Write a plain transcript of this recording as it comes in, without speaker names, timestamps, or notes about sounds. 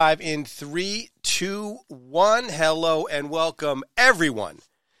Live in 3, 2, 1. Hello and welcome everyone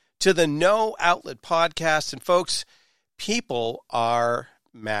to the No Outlet Podcast. And folks, people are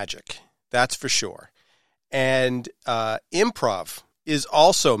magic. That's for sure. And improv is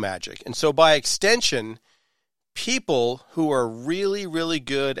also magic. And so by extension, people who are really, really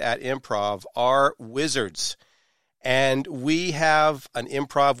good at improv are wizards. And we have an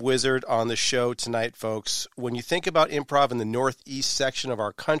improv wizard on the show tonight, folks. When you think about improv in the northeast section of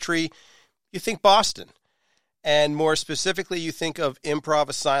our country, you think Boston. And more specifically, you think of Improv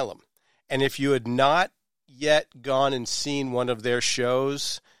Asylum. And if you had not yet gone and seen one of their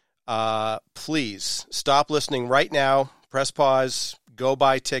shows, please stop listening right now, press pause, go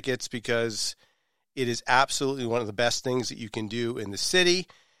buy tickets, because it is absolutely one of the best things that you can do in the city.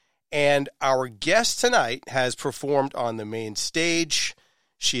 And our guest tonight has performed on the main stage.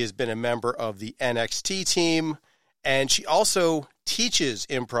 She has been a member of the NXT team, and she also teaches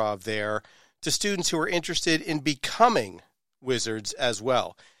improv there to students who are interested in becoming wizards as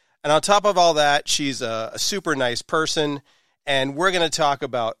well. And on top of all that, she's a super nice person, and we're going to talk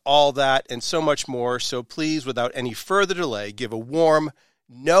about all that and so much more. So please, without any further delay, give a warm,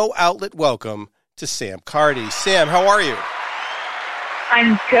 no outlet welcome to Sam Carty. Sam, how are you?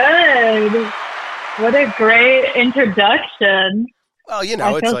 I'm good. What a great introduction. Well, you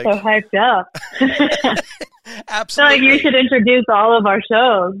know, I feel so hyped up. Absolutely. So you should introduce all of our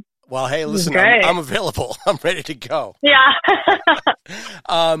shows. Well, hey, listen, I'm available. I'm ready to go. Yeah.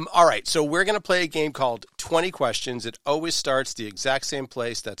 All right. So we're going to play a game called 20 Questions. It always starts the exact same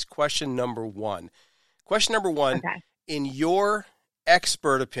place. That's question number one. Question number one, okay. In your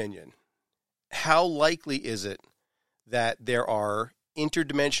expert opinion, how likely is it that there are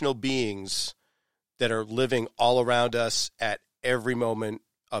interdimensional beings that are living all around us at every moment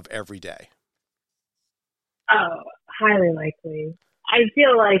of every day? Oh, highly likely. I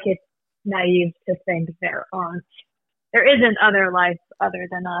feel like it's naive to think there isn't other life other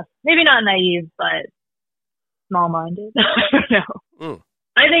than us. Maybe not naive, but small-minded. I don't know.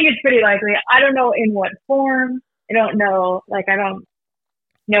 I think it's pretty likely. I don't know in what form. I don't know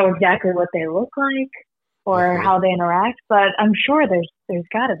exactly what they look like or how they interact, but I'm sure there's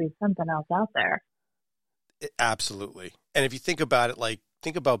got to be something else out there. Absolutely. And if you think about it, like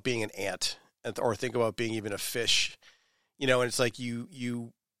think about being an ant, or think about being even a fish, you know, and it's like you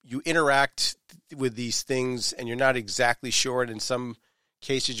interact with these things and you're not exactly sure. And in some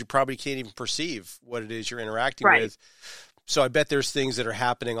cases, you probably can't even perceive what it is you're interacting with. So I bet there's things that are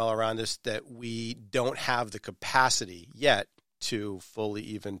happening all around us that we don't have the capacity yet to fully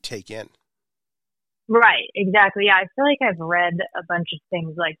even take in. Right, exactly. Yeah, I feel like I've read a bunch of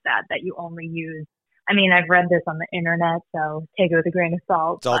things like that you only use. I mean, I've read this on the internet, so take it with a grain of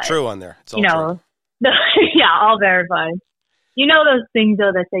salt. It's all true on there. It's all true. Yeah, all verified. You know those things,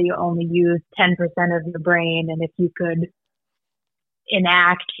 though, that say you only use 10% of your brain, and if you could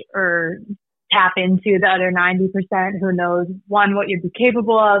enact or tap into the other 90%, who knows, one, what you'd be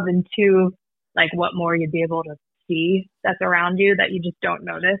capable of, and two, like what more you'd be able to see that's around you that you just don't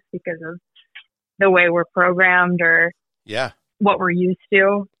notice because of the way we're programmed or what we're used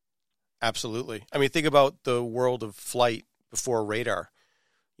to. Absolutely. I mean, think about the world of flight before radar.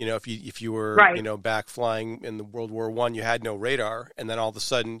 You know, if you were, you know, back flying in the World War I, you had no radar, and then all of a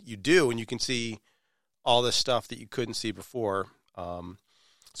sudden you do, and you can see all this stuff that you couldn't see before.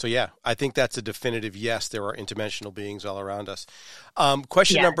 So yeah, I think that's a definitive yes, there are interdimensional beings all around us.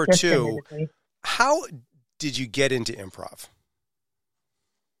 Question number two, how did you get into improv?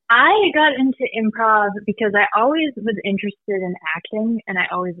 I got into improv because I always was interested in acting, and I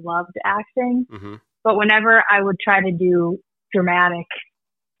always loved acting. Mm-hmm. But whenever I would try to do dramatic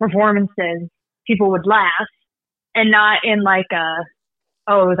performances, people would laugh, and not in like a,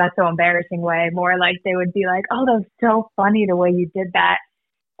 oh, that's so embarrassing way. More like they would be like, oh, that's so funny the way you did that.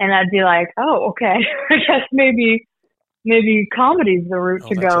 And I'd be like, oh, okay. I guess maybe comedy's the route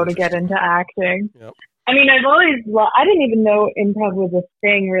to go to get into acting. Yep. I mean, I didn't even know improv was a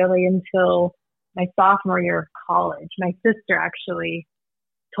thing really until my sophomore year of college. My sister actually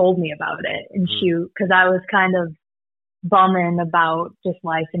told me about it, and because I was kind of bumming about just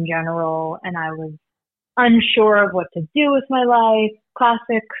life in general, and I was unsure of what to do with my life.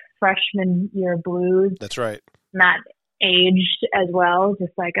 Classic freshman year blues. That's right. Not aged as well,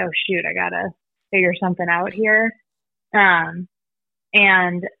 just like, oh shoot, I gotta figure something out here. And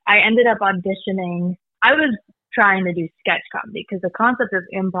I ended up auditioning. I was trying to do sketch comedy because the concept of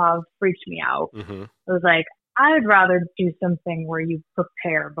improv freaked me out. Mm-hmm. I was like, I would rather do something where you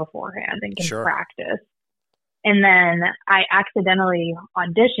prepare beforehand and can practice. And then I accidentally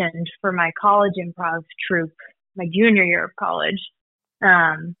auditioned for my college improv troupe, my junior year of college.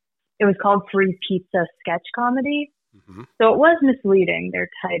 It was called Free Pizza Sketch Comedy. Mm-hmm. So it was misleading, their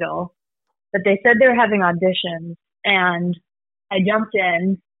title. But they said they were having auditions, and I jumped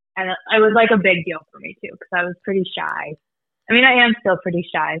in, and it was like a big deal for me too, because I was pretty shy. I mean, I am still pretty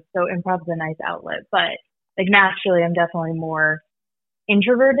shy, so improv's a nice outlet, but like naturally, I'm definitely more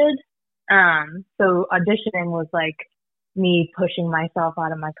introverted. So auditioning was like me pushing myself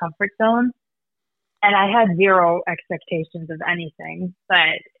out of my comfort zone, and I had zero expectations of anything.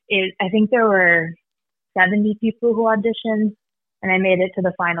 But I think there were 70 people who auditioned, and I made it to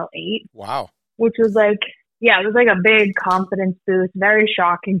the final 8. Wow. Which was like, yeah, it was like a big confidence boost, very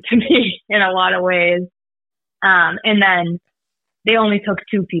shocking to me in a lot of ways. And then they only took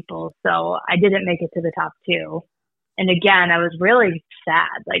 2 people, so I didn't make it to the top 2. And again, I was really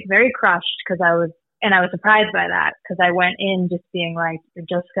sad, like very crushed, because I was surprised by that, because I went in just being like, you're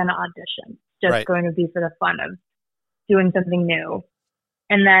just going to audition, just right. going to be for the fun of doing something new.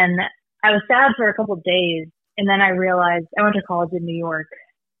 And then I was sad for a couple of days, and then I realized I went to college in New York,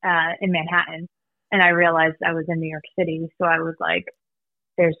 in Manhattan, and I realized I was in New York City. So I was like,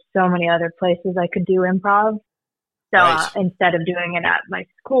 there's so many other places I could do improv. So right. Instead of doing it at my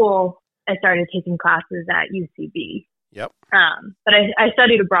school, I started taking classes at UCB. Yep. But I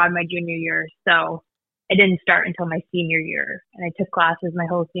studied abroad my junior year, so I didn't start until my senior year. And I took classes my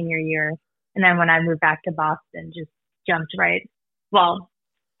whole senior year. And then when I moved back to Boston, just jumped right. Well,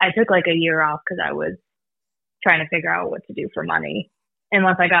 I took like a year off because I was trying to figure out what to do for money. And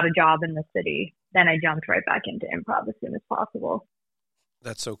once I got a job in the city, then I jumped right back into improv as soon as possible.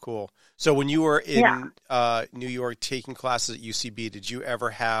 That's so cool. So when you were in New York taking classes at UCB, did you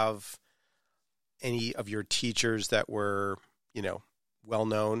ever have any of your teachers that were, well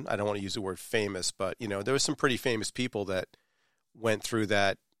known? I don't want to use the word famous, but, there was some pretty famous people that went through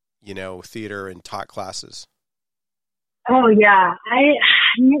that, theater and taught classes. Oh, yeah.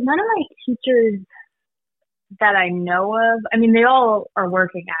 None of my teachers that I know of, I mean, they all are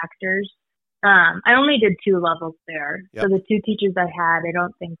working actors. I only did 2 levels there. Yep. So the 2 teachers I had, I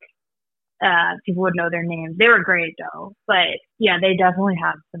don't think people would know their names. They were great though. But yeah, they definitely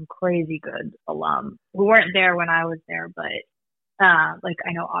have some crazy good alum who weren't there when I was there. But like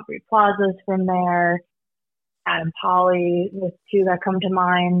I know Aubrey Plaza's from there. Adam Polly was 2 that come to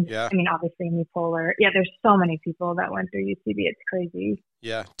mind. Yeah. I mean, obviously Amy Poehler. Yeah, there's so many people that went through UCB. It's crazy.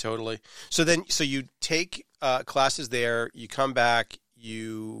 Yeah, totally. So you take classes there, you come back,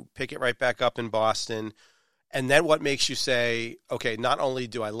 you pick it right back up in Boston. And then what makes you say, okay, not only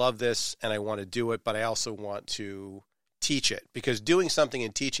do I love this and I want to do it, but I also want to teach it? Because doing something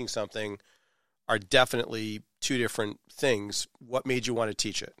and teaching something are definitely 2 different things. What made you want to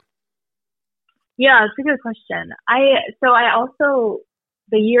teach it? Yeah, it's a good question. I also,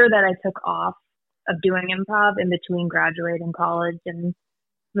 the year that I took off of doing improv in between graduating college and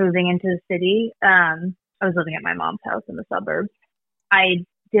moving into the city, I was living at my mom's house in the suburbs. I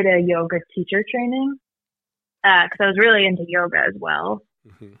did a yoga teacher training because I was really into yoga as well.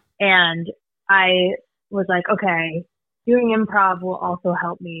 Mm-hmm. And I was like, okay, doing improv will also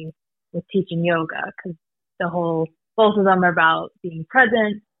help me with teaching yoga, because both of them are about being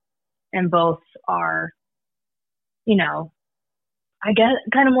present, and both are, I guess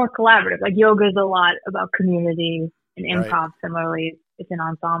kind of more collaborative. Like yoga is a lot about community, and improv right. Similarly, it's an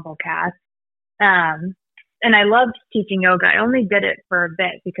ensemble cast. And I loved teaching yoga. I only did it for a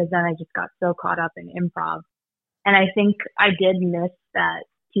bit because then I just got so caught up in improv. And I think I did miss that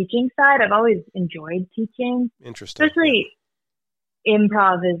teaching side. I've always enjoyed teaching. Interesting. Especially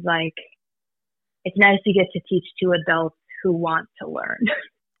improv is like, it's nice to get to teach to adults who want to learn.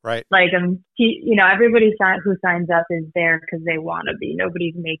 Right. Like, everybody who signs up is there because they want to be.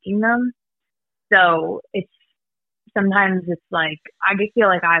 Nobody's making them. So sometimes it's like, I feel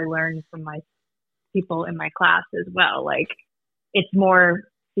like I learn from my people in my class as well. Like, it's more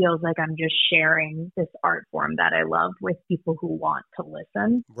feels like I'm just sharing this art form that I love with people who want to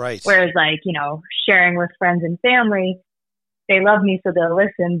listen. Right. Whereas like, sharing with friends and family, they love me so they'll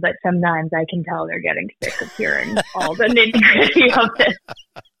listen, but sometimes I can tell they're getting sick of hearing all the nitty-gritty of it.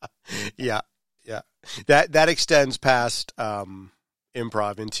 Yeah. Yeah. That extends past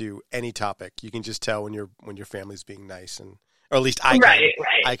improv into any topic. You can just tell when your family's being nice, or at least I can. Right.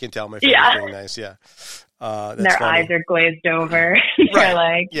 I can tell my family's being nice. Yeah. That's their funny. eyes are glazed over. They're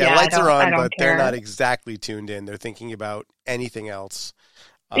right. like, lights are on, but care. They're not exactly tuned in. They're thinking about anything else.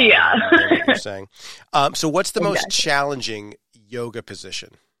 Than what you're saying. So what's the most challenging yoga position?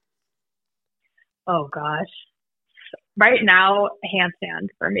 Oh gosh. Right now, handstand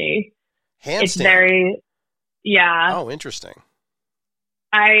for me. Handstand? It's very, Oh, interesting.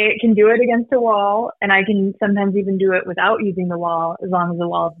 I can do it against a wall, and I can sometimes even do it without using the wall as long as the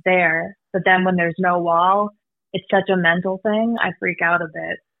wall's there. But then when there's no wall, it's such a mental thing. I freak out a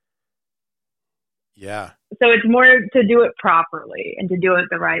bit. Yeah. So it's more to do it properly and to do it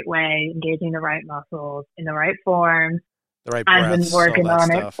the right way, engaging the right muscles in the right form. The right breaths, I've been working on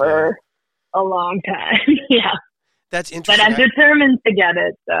stuff, it for a long time. Yeah. That's interesting. But I'm determined to get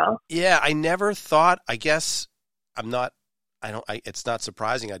it, so. Yeah, I never thought, I guess it's not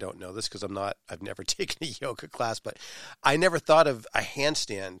surprising I don't know this because I've never taken a yoga class, but I never thought of a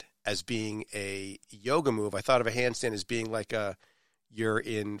handstand as being a yoga move. I thought of a handstand as being like you're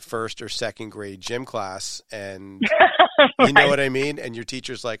in first or second grade gym class and Right. you know what I mean? And your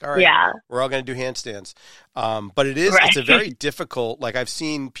teacher's like, all right, we're all going to do handstands. But it's a very difficult, like I've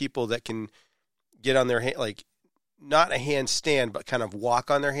seen people that can get on their hand, like not a handstand, but kind of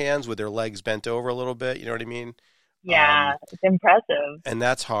walk on their hands with their legs bent over a little bit. You know what I mean? Yeah, it's impressive. And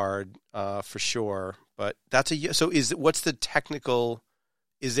that's hard for sure. But what's the technical,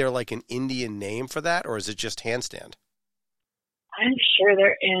 is there like an Indian name for that or is it just handstand? I'm sure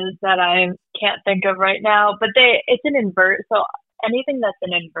there is that I can't think of right now, but it's an invert. So anything that's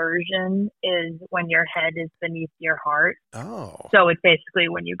an inversion is when your head is beneath your heart. Oh. So it's basically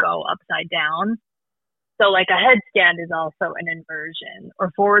when you go upside down. So like a headstand is also an inversion,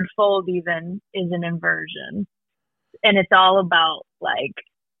 or forward fold even is an inversion. And it's all about like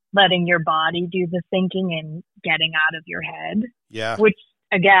letting your body do the thinking and getting out of your head. Yeah. Which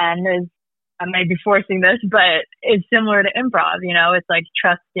again is, I might be forcing this, but it's similar to improv, you know, it's like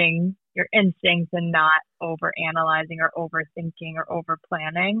trusting your instincts and not over analyzing or overthinking or over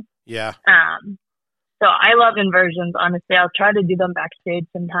planning. Yeah. So I love inversions, honestly. I'll try to do them backstage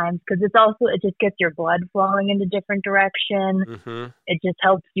sometimes because it just gets your blood flowing in a different direction. Mm-hmm. It just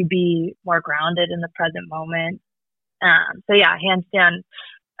helps you be more grounded in the present moment. So yeah, handstand,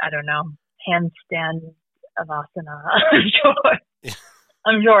 I don't know, handstand avasana, I'm sure.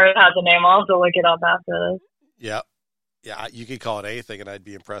 I'm sure it has a name. I'll have to look it up after this. Yeah. Yeah, you could call it anything and I'd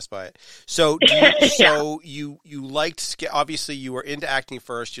be impressed by it. So you liked, obviously you were into acting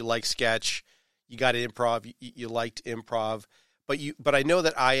first, you liked sketch, you got improv, you liked improv, but I know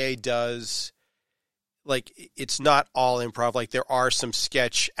that IA does, like, it's not all improv, like there are some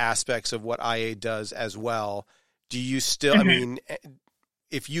sketch aspects of what IA does as well. Do you still, I mean,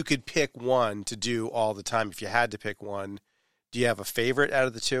 if you could pick one to do all the time, if you had to pick one, do you have a favorite out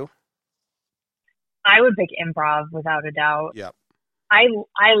of the two? I would pick improv without a doubt. Yep. I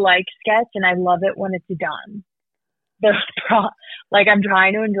like sketch and I love it when it's done. Like I'm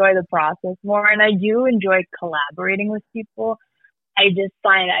trying to enjoy the process more, and I do enjoy collaborating with people. I just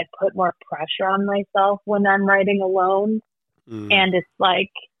find I put more pressure on myself when I'm writing alone, and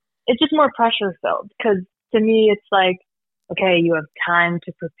it's just more pressure filled because to me it's like, okay, you have time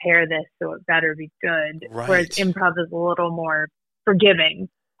to prepare this, so it better be good. Right. Whereas improv is a little more forgiving.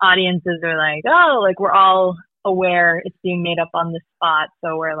 Audiences are like, oh, like we're all aware it's being made up on the spot.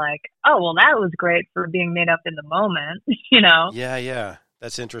 So we're like, oh, well, that was great for being made up in the moment, you know? Yeah.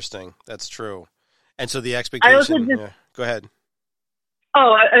 That's interesting. That's true. And so the expectation, go ahead.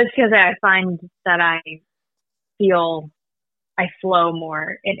 Oh, I was going to say, I find that I flow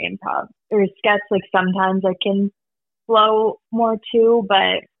more in improv. Or sketch, like sometimes I can flow more too,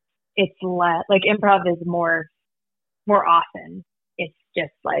 but it's less, like improv is more often. It's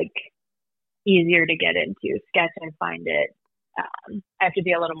just like easier to get into. Sketch, I find it, I have to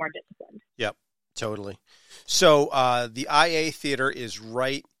be a little more disciplined. Yep, totally. So the IA Theater is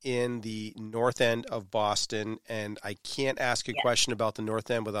right in the north end of Boston, and I can't ask a question about the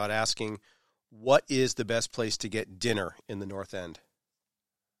north end without asking, what is the best place to get dinner in the north end?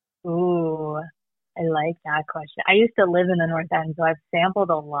 Ooh, I like that question. I used to live in the north end, so I've sampled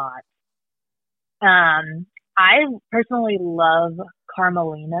a lot. I personally love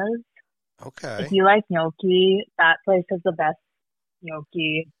Carmelina's. Okay. If you like gnocchi, that place has the best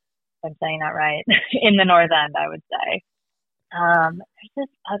gnocchi, if I'm saying that right, in the north end, I would say. There's this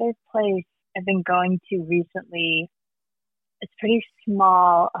other place I've been going to recently. It's pretty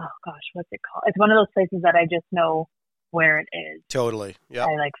small. Oh, gosh, what's it called? It's one of those places that I just know where it is. Totally, yeah.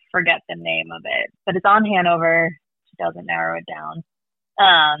 I, forget the name of it. But it's on Hanover. She doesn't narrow it down.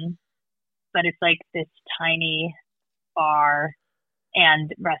 But it's like this tiny bar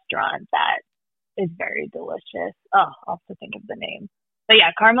and restaurant that is very delicious. Oh, I'll have to think of the name. But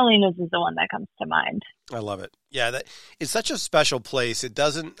yeah, Carmelina's is the one that comes to mind. I love it. Yeah, it's such a special place. It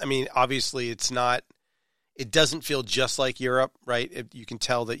doesn't, obviously it doesn't feel just like Europe, right? You can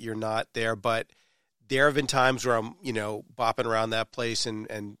tell that you're not there, but there have been times where I'm, bopping around that place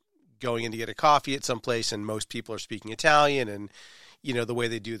and going in to get a coffee at some place and most people are speaking Italian and, the way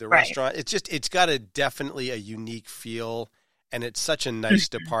they do the Right. restaurant. It's got definitely a unique feel, and it's such a nice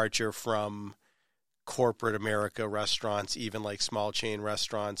departure from corporate America restaurants, even like small chain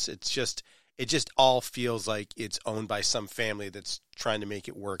restaurants. It just all feels like it's owned by some family that's trying to make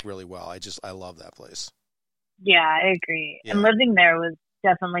it work really well. I love that place. Yeah, I agree. Yeah. And living there was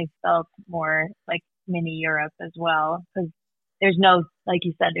definitely felt more like mini Europe as well, because there's no, like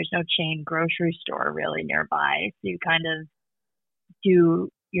you said, there's no chain grocery store really nearby. So you kind of do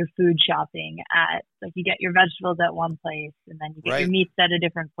your food shopping at, like, you get your vegetables at one place and then you get your meats at a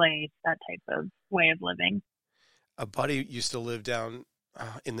different place, that type of way of living. A buddy used to live down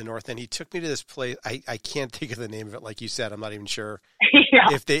in the North End. He took me to this place. I can't think of the name of it. Like you said, I'm not even sure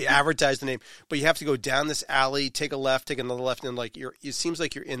if they advertise the name, but you have to go down this alley, take a left, take another left. And like it seems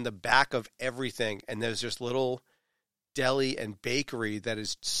like you're in the back of everything. And there's this little deli and bakery that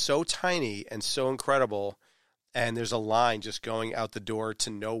is so tiny and so incredible. And there's a line just going out the door to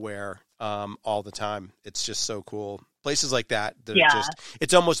nowhere all the time. It's just so cool. Places like that,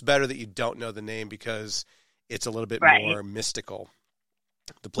 it's almost better that you don't know the name because it's a little bit more mystical.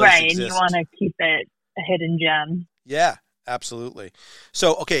 The place exists. And you want to keep it a hidden gem. Yeah, absolutely.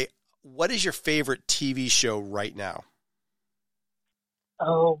 So, okay, what is your favorite TV show right now?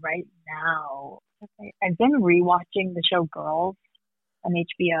 Oh, right now. I've been rewatching the show Girls on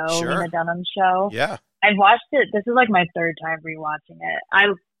HBO, Lena Dunham's show. Yeah. I've watched it. This is like my third time rewatching it. I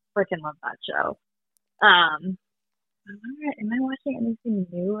freaking love that show. Am I watching anything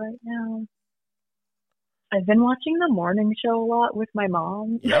new right now? I've been watching The Morning Show a lot with my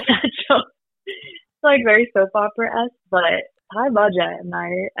mom. Yep. That show, it's like very soap opera-esque, but high budget, and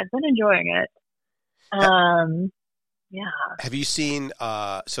I've been enjoying it. Yeah. Have you seen,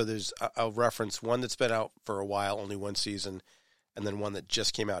 so there's, I'll reference one that's been out for a while, only one season, and then one that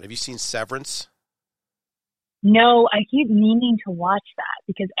just came out. Have you seen Severance? No, I keep meaning to watch that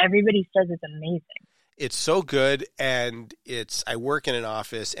because everybody says it's amazing. It's so good, and I work in an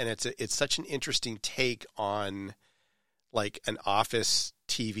office, and it's such an interesting take on like an office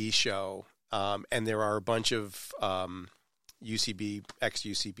TV show. And there are a bunch of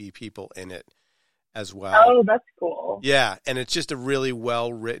ex-UCB people in it as well. Oh, that's cool. Yeah, and it's just a really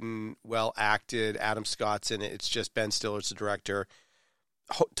well-written, well-acted. Adam Scott's in it. It's just Ben Stiller's the director.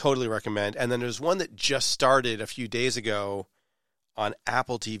 Totally recommend. And then there's one that just started a few days ago on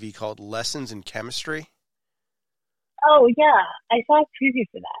Apple TV called Lessons in Chemistry. Oh, yeah. I saw a preview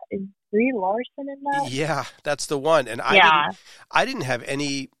for that. Is Brie Larson in that? Yeah, that's the one. And I didn't have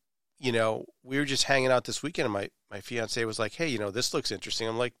any, we were just hanging out this weekend, and my fiance was like, hey, this looks interesting.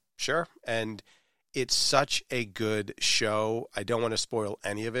 I'm like, sure. And it's such a good show. I don't want to spoil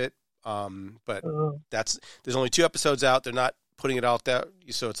any of it. But there's only 2 episodes out. They're not putting it out there.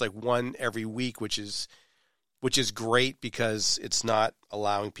 So it's like one every week, which is great because it's not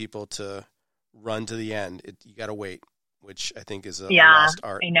allowing people to run to the end. You got to wait, which I think is a lost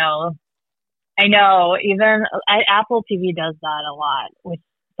art. I know. Even Apple TV does that a lot, which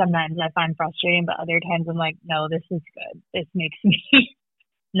sometimes I find frustrating, but other times I'm like, no, this is good. This makes me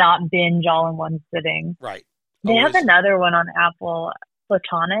not binge all in one sitting. Right. They have another one on Apple,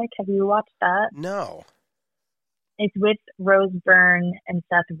 Platonic. Have you watched that? No. It's with Rose Byrne and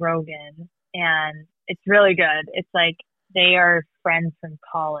Seth Rogen, and it's really good. It's like they are friends from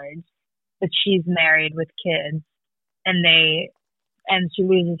college, but she's married with kids, and she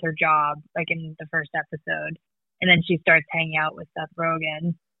loses her job like in the first episode, and then she starts hanging out with Seth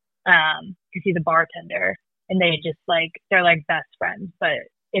Rogen because he's a bartender, and they're like best friends. But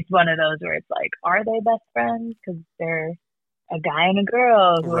it's one of those where it's like, are they best friends because they're a guy and a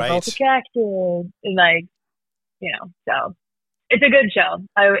girl who are both attractive, and like. So it's a good show.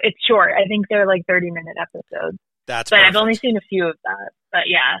 It's short. I think they're like 30-minute episodes. But I've only seen a few of that. But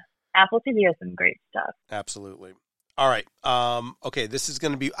yeah, Apple TV has some great stuff. Absolutely. All right. Okay, this is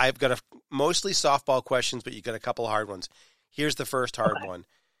going to be, I've got mostly softball questions, but you got a couple of hard ones. Here's the first hard one.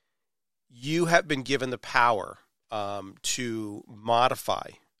 You have been given the power to modify,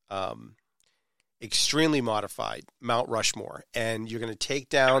 extremely modified Mount Rushmore, and you're going to take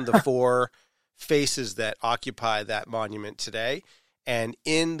down the 4 faces that occupy that monument today. And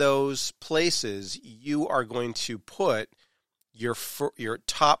in those places, you are going to put your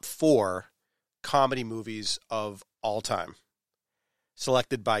top 4 comedy movies of all time,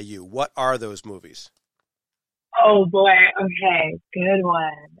 selected by you. What are those movies? Oh, boy. Okay. Good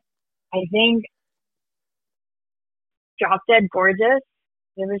one. I think Drop Dead Gorgeous.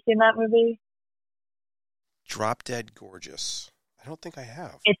 You ever seen that movie? Drop Dead Gorgeous. I don't think I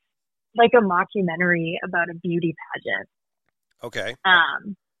have. It's like a mockumentary about a beauty pageant. Okay.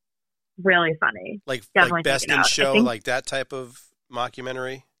 Really funny. Like Best in Show, like that type of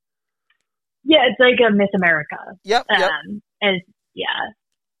mockumentary? Yeah, it's like a Miss America. Yep. And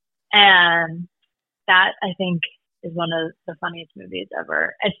and that I think is one of the funniest movies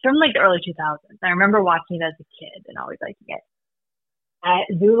ever. It's from like the early 2000s. I remember watching it as a kid and always liking it.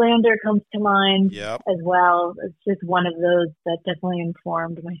 Zoolander comes to mind as well. It's just one of those that definitely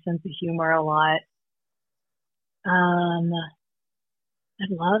informed my sense of humor a lot. I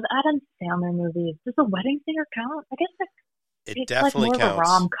love Adam Sandler movies. Does The Wedding Singer count? I guess it definitely like more counts. Of a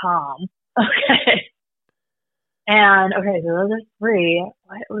rom-com. Okay. And okay, so those are three.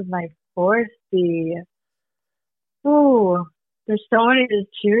 What was my fourth? Ooh, there's so many to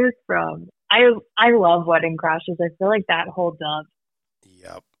choose from. I love Wedding Crashers. I feel like that holds up.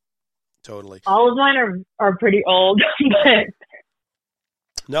 Yep, totally. All of mine are pretty old, but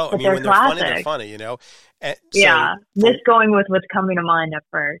no, I mean when they're funny, they're funny, you know. And so, just going with what's coming to mind at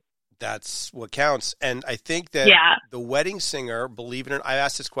first. That's what counts. And I think that The Wedding Singer, believe it or not, I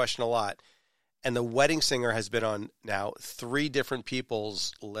asked this question a lot, and The Wedding Singer has been on now 3 different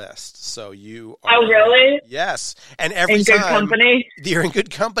people's lists. So you are... Oh, really? Yes. And every in time... good company? You're in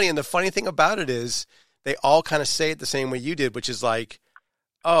good company. And the funny thing about it is they all kind of say it the same way you did, which is like,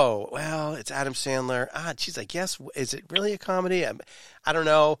 oh, well, it's Adam Sandler. Geez, I guess, is it really a comedy? I don't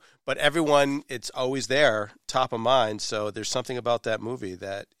know. But everyone, it's always there, top of mind. So there's something about that movie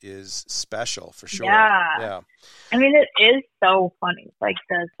that is special for sure. Yeah. I mean, it is so funny. Like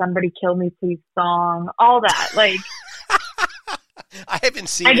the Somebody Kill Me Please song, all that. Like, I haven't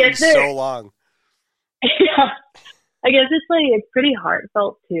seen it in so long. Yeah. I guess it's pretty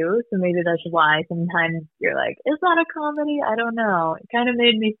heartfelt too, so maybe that's why sometimes you're like, is that a comedy? I don't know. It kind of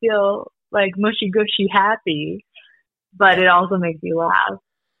made me feel like mushy gushy happy, but it also makes you laugh.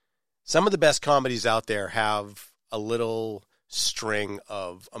 Some of the best comedies out there have a little string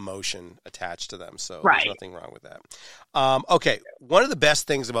of emotion attached to them, so there's nothing wrong with that. Okay, one of the best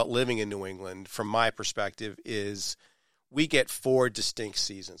things about living in New England, from my perspective, is we get 4 distinct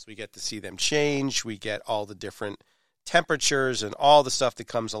seasons. We get to see them change. We get all the different temperatures and all the stuff that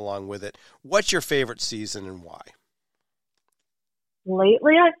comes along with it. What's your favorite season and why?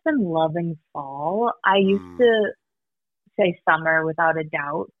 Lately, I've been loving fall. I used to say summer without a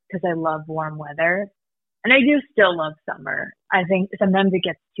doubt because I love warm weather. And I do still love summer. I think sometimes it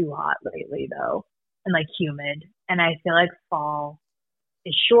gets too hot lately, though, and like humid. And I feel like fall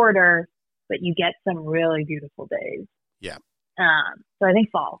is shorter, but you get some really beautiful days. Yeah. So I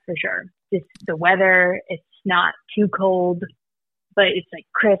think fall for sure. Just the weather, it's not too cold, but it's like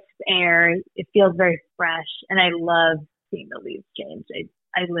crisp air. It feels very fresh. And I love seeing the leaves change.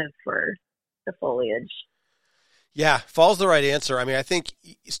 I live for the foliage. Yeah, fall's the right answer. I mean, I think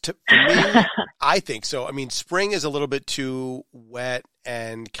for me, I think so. I mean, spring is a little bit too wet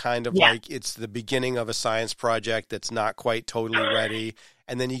and kind of like it's the beginning of a science project that's not quite totally ready.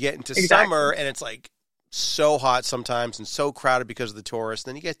 And then you get into summer and it's like so hot sometimes and so crowded because of the tourists.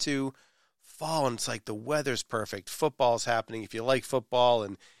 Then you get to fall and it's like the weather's perfect. Football's happening if you like football.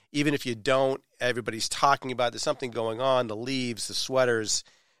 And even if you don't, everybody's talking about it. There's something going on, the leaves, the sweaters.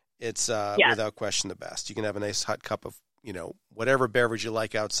 It's without question the best. You can have a nice hot cup of, whatever beverage you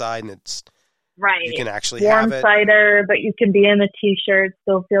like outside, and it's you can actually warm have it. Cider, but you can be in a t-shirt,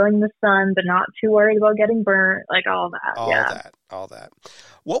 still feeling the sun, but not too worried about getting burnt. Like all that. All that.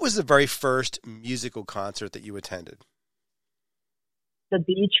 What was the very first musical concert that you attended? The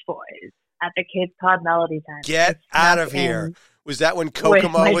Beach Boys at the Cape Cod Melody Center. Get out of here! Was that when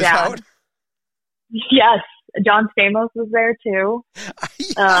Kokomo was out? Yes. John Stamos was there too.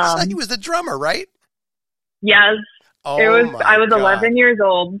 Yes, he was the drummer, right? Yes. Oh, I was 11 years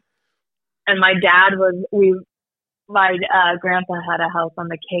old, and my dad my grandpa had a house on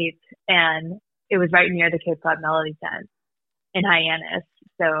the Cape, and it was right near the Cape Cod Melody Tent in Hyannis.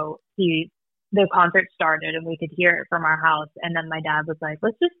 So the concert started, and we could hear it from our house. And then my dad was like,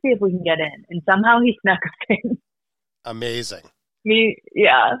 "Let's just see if we can get in." And somehow he snuck us in. Amazing.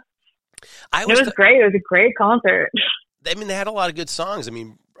 Yeah. It was great. It was a great concert. I mean, they had a lot of good songs. I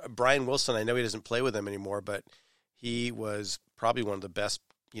mean, Brian Wilson, I know he doesn't play with them anymore, but he was probably one of the best,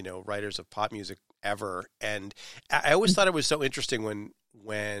 writers of pop music ever. And I always thought it was so interesting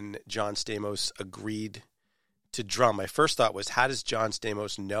when John Stamos agreed to drum. My first thought was, how does John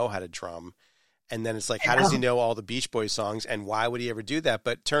Stamos know how to drum? And then it's like, how does he know all the Beach Boys songs? And why would he ever do that?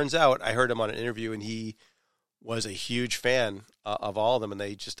 But turns out, I heard him on an interview, and he was a huge fan of all of them, and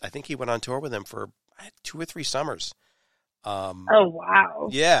I think he went on tour with them for 2 or 3 summers. Oh wow!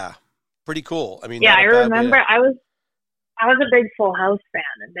 Yeah, pretty cool. I mean, I remember I was a big Full House fan,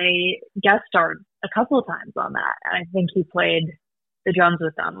 and they guest starred a couple of times on that. And I think he played the drums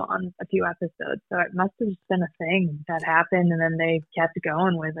with them on a few episodes. So it must have just been a thing that happened, and then they kept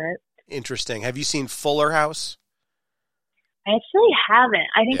going with it. Interesting. Have you seen Fuller House? I actually haven't.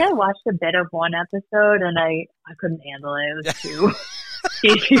 I think I watched a bit of one episode, and I couldn't handle it. It was too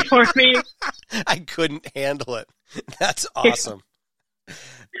easy for me. I couldn't handle it. That's awesome.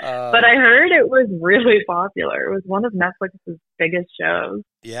 But I heard it was really popular. It was one of Netflix's biggest shows.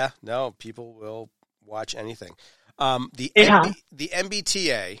 Yeah, no, people will watch anything. The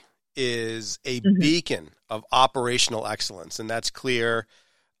MBTA is a beacon of operational excellence, and that's clear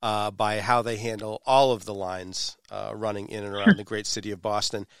by how they handle all of the lines running in and around the great city of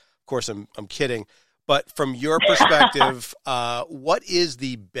Boston. Of course, I'm kidding. But from your perspective, what is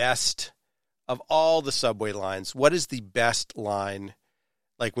the best of all the subway lines? What is the best line?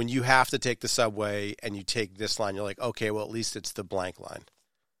 Like when you have to take the subway and you take this line, you're like, okay, well, at least it's the blank line.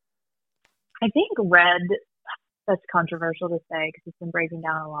 I think Red, that's controversial to say because it's been breaking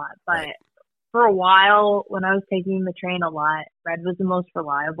down a lot. But for a while, when I was taking the train a lot, Red was the most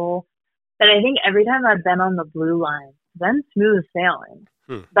reliable. But I think every time I've been on the blue line, then smooth sailing.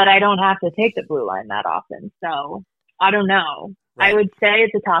 But I don't have to take the blue line that often. So I don't know. Right. I would say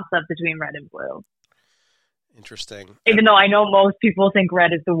it's a toss-up between red and blue. Interesting. Even though I know most people think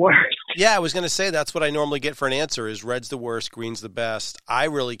red is the worst. Yeah, I was going to say that's what I normally get for an answer is red's the worst, green's the best. I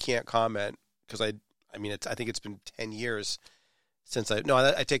really can't comment because I think it's been 10 years since I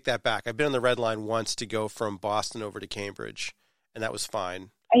take that back. I've been on the red line once to go from Boston over to Cambridge, and that was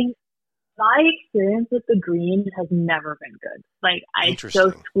fine. My experience with the green has never been good. Like, it's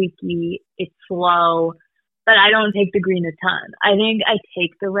so squeaky, it's slow, but I don't take the green a ton. I think I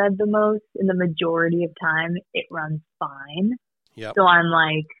take the red the most, and the majority of time it runs fine. Yep. So I'm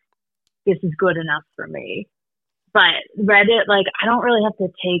like, this is good enough for me. But red, I don't really have to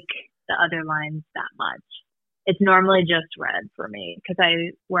take the other lines that much. It's normally just red for me because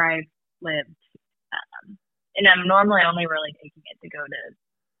where I've lived, and I'm normally only really taking it to go to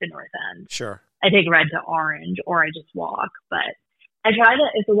the north end. Sure. I take red to orange or I just walk, but I try to,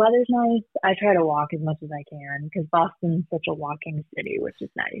 if the weather's nice, I try to walk as much as I can because Boston's such a walking city, which is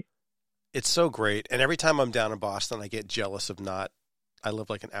nice. It's so great. And every time I'm down in Boston, I get jealous of I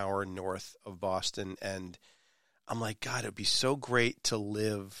live like an hour north of Boston, and I'm like, God, it'd be so great to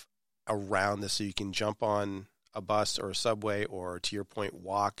live around this so you can jump on a bus or a subway or, to your point,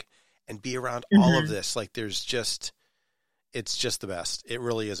 walk and be around all of this. Like it's just the best. It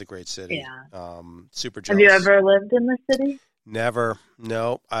really is a great city. Yeah. Super jealous. Have you ever lived in the city? Never.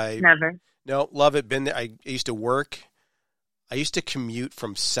 No. Never. No, love it. Been there. I used to commute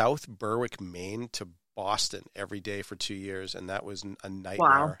from South Berwick, Maine to Boston every day for 2 years, and that was a nightmare.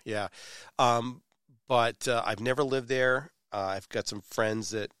 Wow. Yeah. But I've never lived there. I've got some friends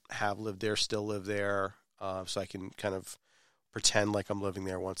that have lived there, still live there, so I can kind of pretend like I'm living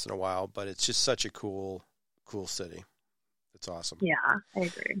there once in a while. But it's just such a cool city. It's awesome. Yeah, I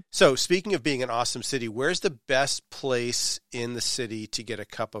agree. So speaking of being an awesome city, where's the best place in the city to get a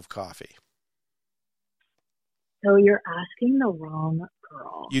cup of coffee? So you're asking the wrong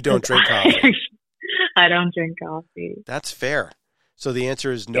girl. You don't drink coffee. I don't drink coffee. That's fair. So the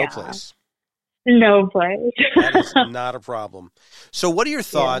answer is no place. No place. That is not a problem. So what are your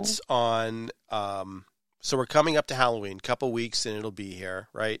thoughts on, so we're coming up to Halloween, couple weeks and it'll be here,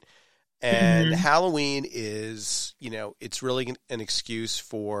 right? And Halloween is, it's really an excuse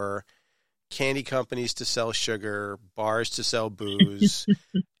for candy companies to sell sugar, bars to sell booze,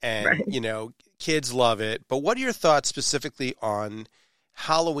 and, right. Kids love it. But what are your thoughts specifically on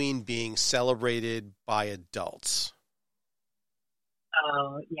Halloween being celebrated by adults?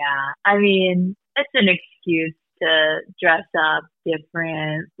 Oh, yeah. I mean, it's an excuse to dress up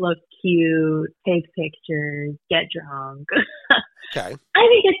different, look cute, take pictures, get drunk. Okay. I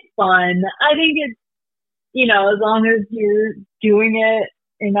think it's fun. I think it's, as long as you're doing it,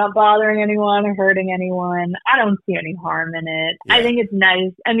 you're not bothering anyone or hurting anyone. I don't see any harm in it. Yeah. I think it's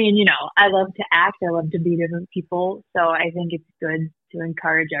nice. I mean, I love to act. I love to be different people. So I think it's good to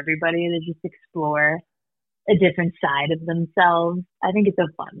encourage everybody to just explore a different side of themselves. I think it's a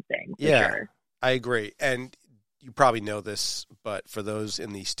fun thing. For sure. I agree. And you probably know this, but for those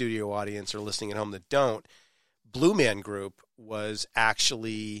in the studio audience or listening at home that don't, Blue Man Group was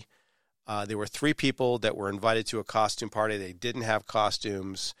actually, there were 3 people that were invited to a costume party. They didn't have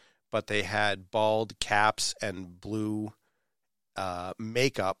costumes, but they had bald caps and blue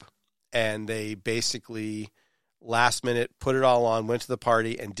makeup. And they basically last minute put it all on, went to the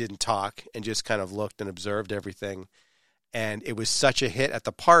party and didn't talk and just kind of looked and observed everything. And it was such a hit at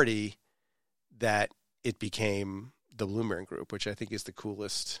the party that it became the Blue Man Group, which I think is the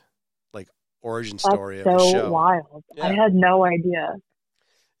coolest origin story of the show. That's so wild. Yeah. I had no idea.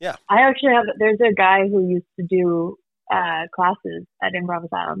 Yeah. I actually there's a guy who used to do classes at Improv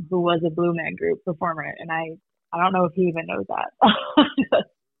Asylum who was a Blue Man Group performer, and I don't know if he even knows that.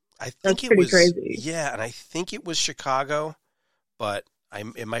 I think That's it pretty was crazy. Yeah, and I think it was Chicago, but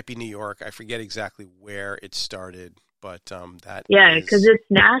it might be New York. I forget exactly where it started, but because it's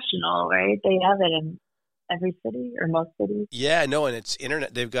national, right? They have it in every city or most cities. Yeah, no, and it's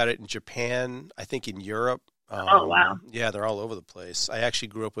internet. They've got it in Japan, I think in Europe. Oh, wow. Yeah, they're all over the place. I actually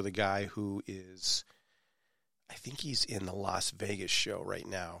grew up with a guy who I think he's in the Las Vegas show right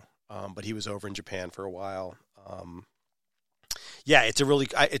now, but he was over in Japan for a while. Yeah, it's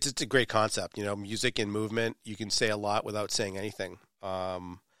a great concept. Music and movement. You can say a lot without saying anything.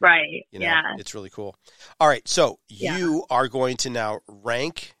 Right. Yeah. It's really cool. All right, so you are going to now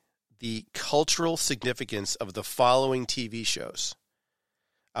rank the cultural significance of the following TV shows.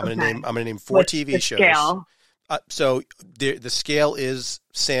 I'm going to name 4 TV shows. Scale? So the scale is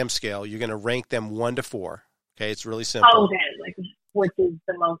Sam's scale. You're going to rank them 1 to 4. Okay, it's really simple. Oh, okay, like which is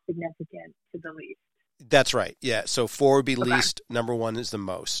the most significant to the least. That's right. Yeah. So 4 would be least. Number 1 is the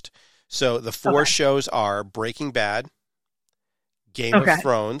most. So the 4 shows are Breaking Bad, Game of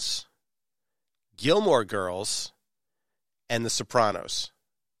Thrones, Gilmore Girls, and The Sopranos.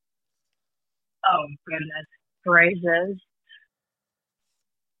 Oh, goodness gracious.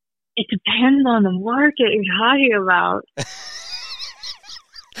 It depends on the market you're talking about.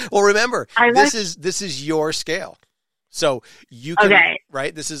 Well, remember, this is your scale. So you can,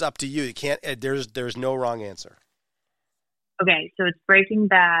 right? This is up to you. You can't, there's no wrong answer. Okay, so it's Breaking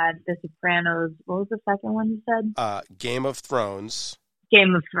Bad, The Sopranos. What was the second one you said? Game of Thrones.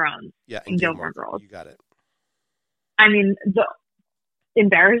 Game of Thrones. Yeah, and Gilmore Girls. You got it. I mean,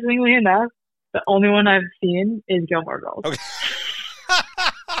 embarrassingly enough, the only one I've seen is Gilmore Girls. Okay.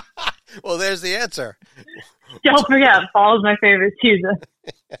 Well, there's the answer. Don't forget, fall is my favorite season.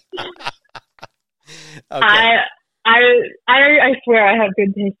 Okay. I swear I have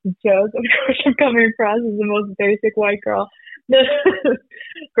good taste in shows. Of course, I'm coming across as the most basic white girl.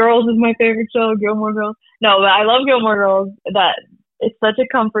 Girls is my favorite show. Gilmore Girls. No, but I love Gilmore Girls. That it's such a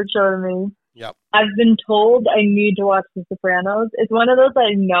comfort show to me. Yep. I've been told I need to watch The Sopranos. It's one of those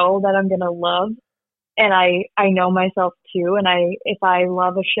I know that I'm gonna love, and I know myself too. And if I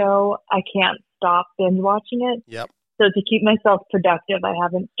love a show, I can't stop binge watching it. Yep. So to keep myself productive, I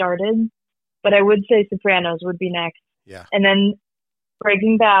haven't started. But I would say Sopranos would be next. Yeah. And then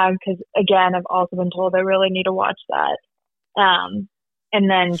Breaking Bad, because, again, I've also been told I really need to watch that. And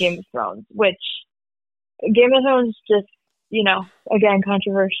then Game of Thrones, which Game of Thrones just, again,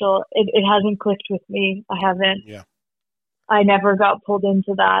 controversial. It hasn't clicked with me. I haven't. Yeah. I never got pulled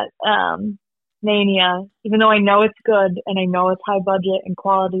into that mania, even though I know it's good and I know it's high budget and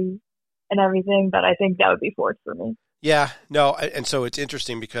quality and everything, but I think that would be fourth for me. Yeah. No, and so it's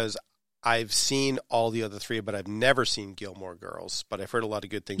interesting because I've seen all the other 3, but I've never seen Gilmore Girls, but I've heard a lot of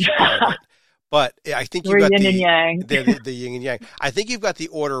good things about it. But I think you got yin and yang. The yin and yang. I think you've got the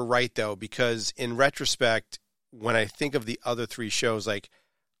order right, though, because in retrospect, when I think of the other 3 shows, like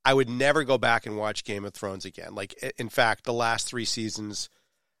I would never go back and watch Game of Thrones again. Like, in fact, the last 3 seasons,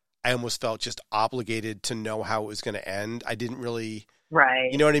 I almost felt just obligated to know how it was going to end. I didn't really...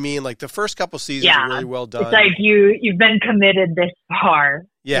 Right. You know what I mean? Like the first couple seasons are really well done. It's like you've been committed this far.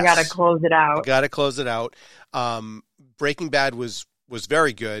 Yes. You got to close it out. You got to close it out. Breaking Bad was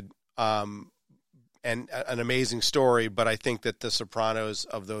very good and an amazing story, but I think that The Sopranos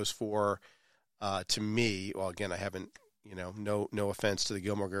of those 4, to me, well, again, I haven't, no offense to the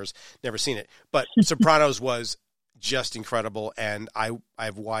Gilmore Girls, never seen it, but Sopranos was just incredible, and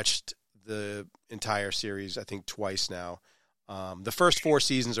I've watched the entire series, I think, twice now. The first 4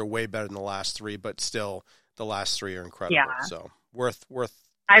 seasons are way better than the last 3, but still the last 3 are incredible. Yeah. So worth.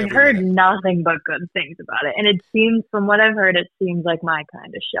 I've heard nothing but good things about it. And it seems, from what I've heard, it seems like my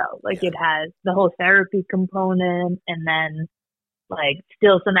kind of show. Like it has the whole therapy component and then like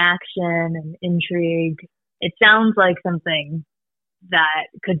still some action and intrigue. It sounds like something that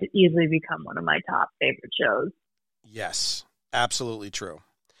could easily become one of my top favorite shows. Yes, absolutely true.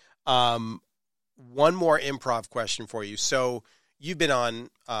 One more improv question for you. So you've been on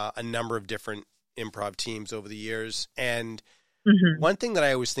a number of different improv teams over the years. And one thing that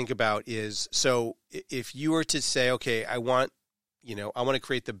I always think about is, so if you were to say, okay, I want to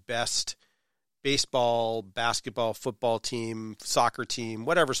create the best baseball, basketball, football team, soccer team,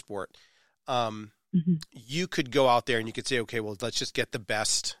 whatever sport, you could go out there and you could say, okay, well, let's just get the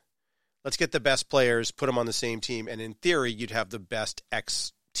best. Let's get the best players, put them on the same team. And in theory, you'd have the best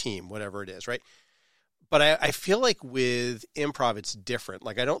X team, whatever it is, right? But I feel like with improv, it's different.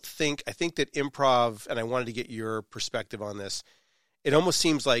 Like, I think that improv, and I wanted to get your perspective on this, it almost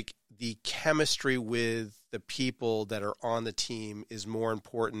seems like the chemistry with the people that are on the team is more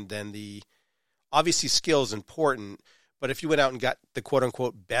important than obviously skill is important, but if you went out and got the quote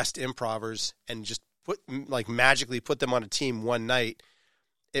unquote best improvers and just magically put them on a team one night,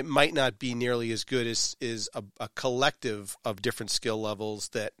 it might not be nearly as good as a collective of different skill levels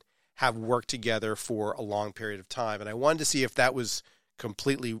that have worked together for a long period of time. And I wanted to see if that was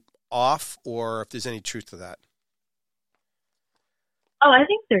completely off or if there's any truth to that. Oh, I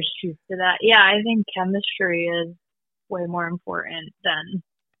think there's truth to that. Yeah, I think chemistry is way more important than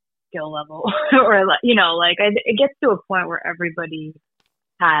skill level. Or, it gets to a point where everybody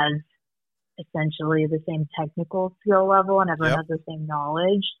has essentially the same technical skill level and everyone has the same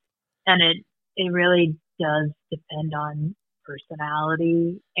knowledge. And it really does depend on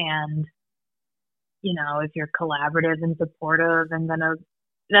personality and, if you're collaborative and supportive and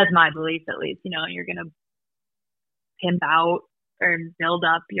that's my belief at least, you're going to pimp out or build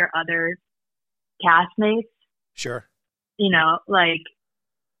up your other castmates. Sure.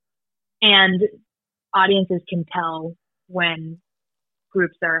 And audiences can tell when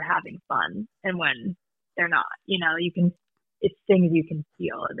groups are having fun and when they're not. It's things you can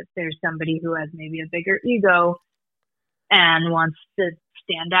feel. If there's somebody who has maybe a bigger ego and wants to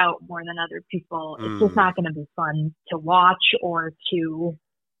stand out more than other people, it's just not going to be fun to watch or to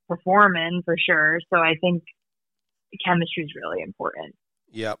perform in, for sure. So I think chemistry is really important.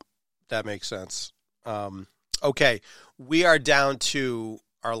 Yep, that makes sense. Okay, we are down to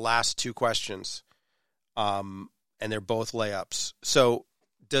our last two questions, and they're both layups. So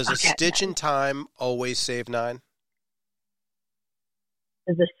does a stitch in time always save 9?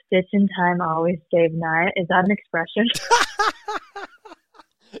 Does a stitch in time always save 9? Is that an expression?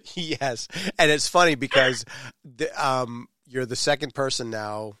 Yes. And it's funny because you're the second person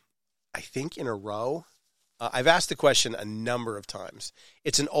now, I think, in a row. I've asked the question a number of times.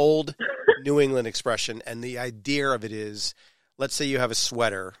 It's an old New England expression, and the idea of it is, let's say you have a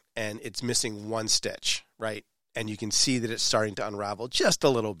sweater and it's missing one stitch, right? And you can see that it's starting to unravel just a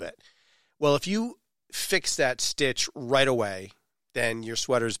little bit. Well, if you fix that stitch right away, then your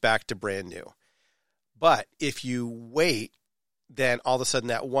sweater's back to brand new. But if you wait, then all of a sudden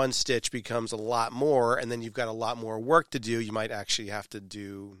that one stitch becomes a lot more, and then you've got a lot more work to do. You might actually have to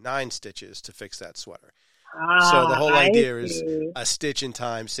do 9 stitches to fix that sweater. So the whole idea is a stitch in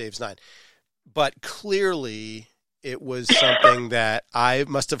time saves 9. But clearly it was something that I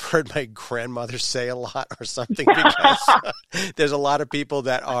must have heard my grandmother say a lot or something, because there's a lot of people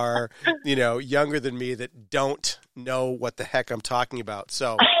that are, younger than me that don't know what the heck I'm talking about.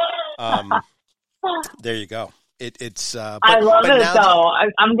 So there you go. It's. I love it though.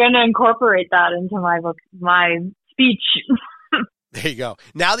 I'm going to incorporate that into my speech. There you go.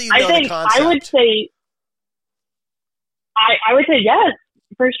 Now that you know the concept, I would say yes,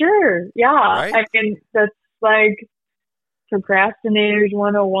 for sure. Yeah. Right? I mean, that's like procrastinators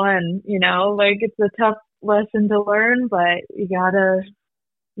 101, it's a tough lesson to learn, but you gotta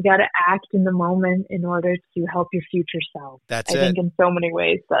act in the moment in order to help your future self. I think in so many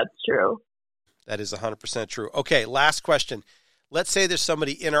ways that's true. That is 100% true. Okay, last question. Let's say there's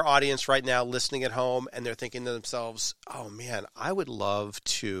somebody in our audience right now listening at home and they're thinking to themselves, oh man, I would love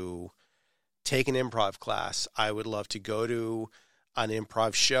to take an improv class. I would love to go to an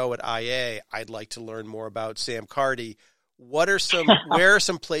improv show at IA. I'd like to learn more about Sam Carty. Where are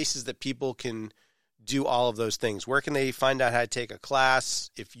some places that people can do all of those things? Where can they find out how to take a class?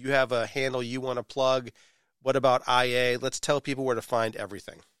 If you have a handle you want to plug, what about IA? Let's tell people where to find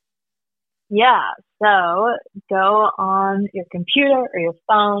everything. Yeah, so go on your computer or your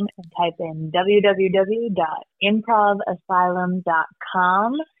phone and type in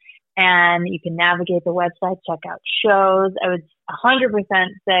www.improvasylum.com, and you can navigate the website, check out shows. I would 100%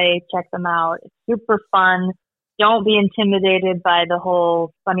 say check them out. It's super fun. Don't be intimidated by the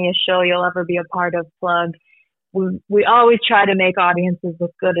whole funniest show you'll ever be a part of plug. We always try to make audiences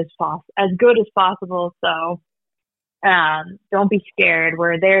look as good as possible. So don't be scared.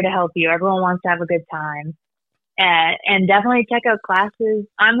 We're there to help you. Everyone wants to have a good time. And definitely check out classes.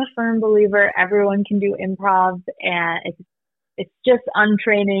 I'm a firm believer everyone can do improv, and it's just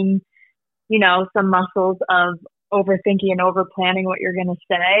untraining, some muscles of overthinking and over planning what you're going to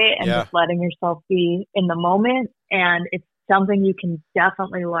say and just letting yourself be in the moment. And it's something you can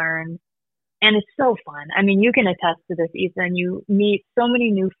definitely learn. And it's so fun. I mean, you can attest to this, Ethan. You meet so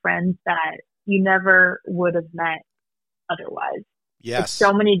many new friends that you never would have met otherwise. Yes. It's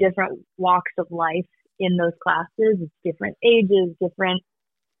so many different walks of life in those classes. It's different ages, different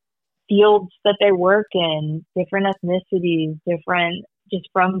fields that they work in, different ethnicities, just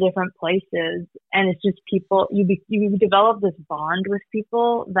from different places. And it's just people, you develop this bond with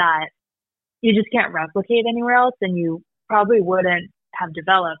people that you just can't replicate anywhere else, and you probably wouldn't have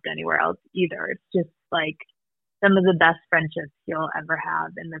developed anywhere else either. It's just like some of the best friendships you'll ever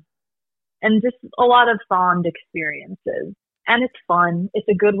have, and just a lot of fond experiences. And it's fun. It's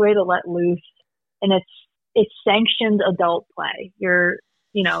a good way to let loose, and it's sanctioned adult play.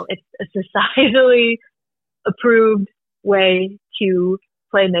 It's a societally approved way to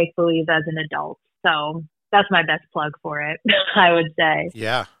play make-believe as an adult. So that's my best plug for it, I would say.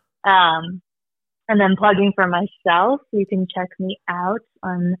 Yeah. And then plugging for myself, you can check me out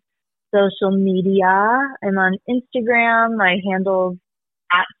on social media. I'm on Instagram. My handle's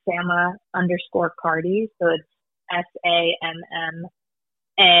 @Samma_Carty. So it's SAMMA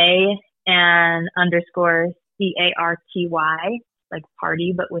and _CARTY, like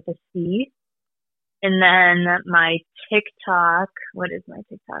party, but with a C. And then my TikTok, what is my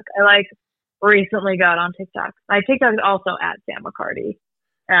TikTok? I recently got on TikTok. My TikTok is also @SammaCarty.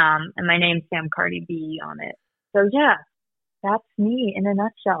 And my name's Sam Carty B on it. So yeah, that's me in a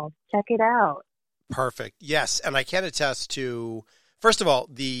nutshell. Check it out. Perfect. Yes. And I can attest to, first of all,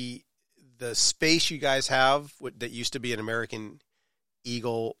 the space you guys have that used to be an American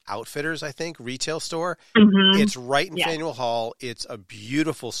Eagle Outfitters, I think, retail store. Mm-hmm. It's right in Faneuil Hall. It's a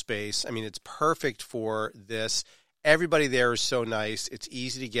beautiful space. I mean, it's perfect for this. Everybody there is so nice. It's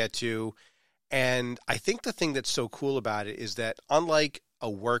easy to get to. And I think the thing that's so cool about it is that unlike a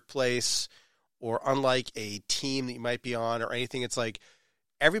workplace or unlike a team that you might be on or anything, it's like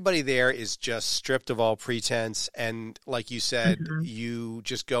everybody there is just stripped of all pretense. And like you said, you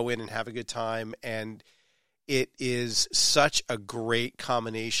just go in and have a good time. And it is such a great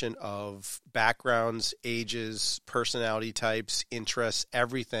combination of backgrounds, ages, personality types, interests,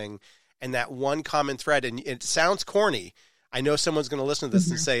 everything. And that one common thread, and it sounds corny. I know someone's going to listen to this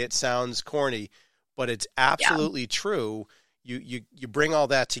and say it sounds corny, but it's absolutely true. You bring all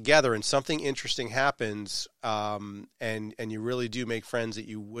that together and something interesting happens, and you really do make friends that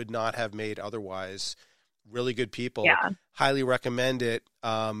you would not have made otherwise. Really good people. Yeah. Highly recommend it.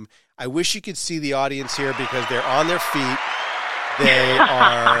 I wish you could see the audience here because they're on their feet.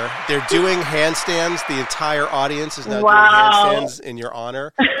 They're doing handstands. The entire audience is now doing handstands in your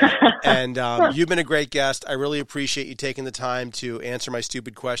honor. And you've been a great guest. I really appreciate you taking the time to answer my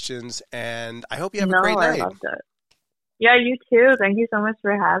stupid questions. And I hope you have a great night. I loved it. Yeah, you too. Thank you so much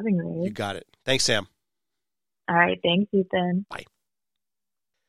for having me. You got it. Thanks, Sam. All right. Thanks, Ethan. Bye.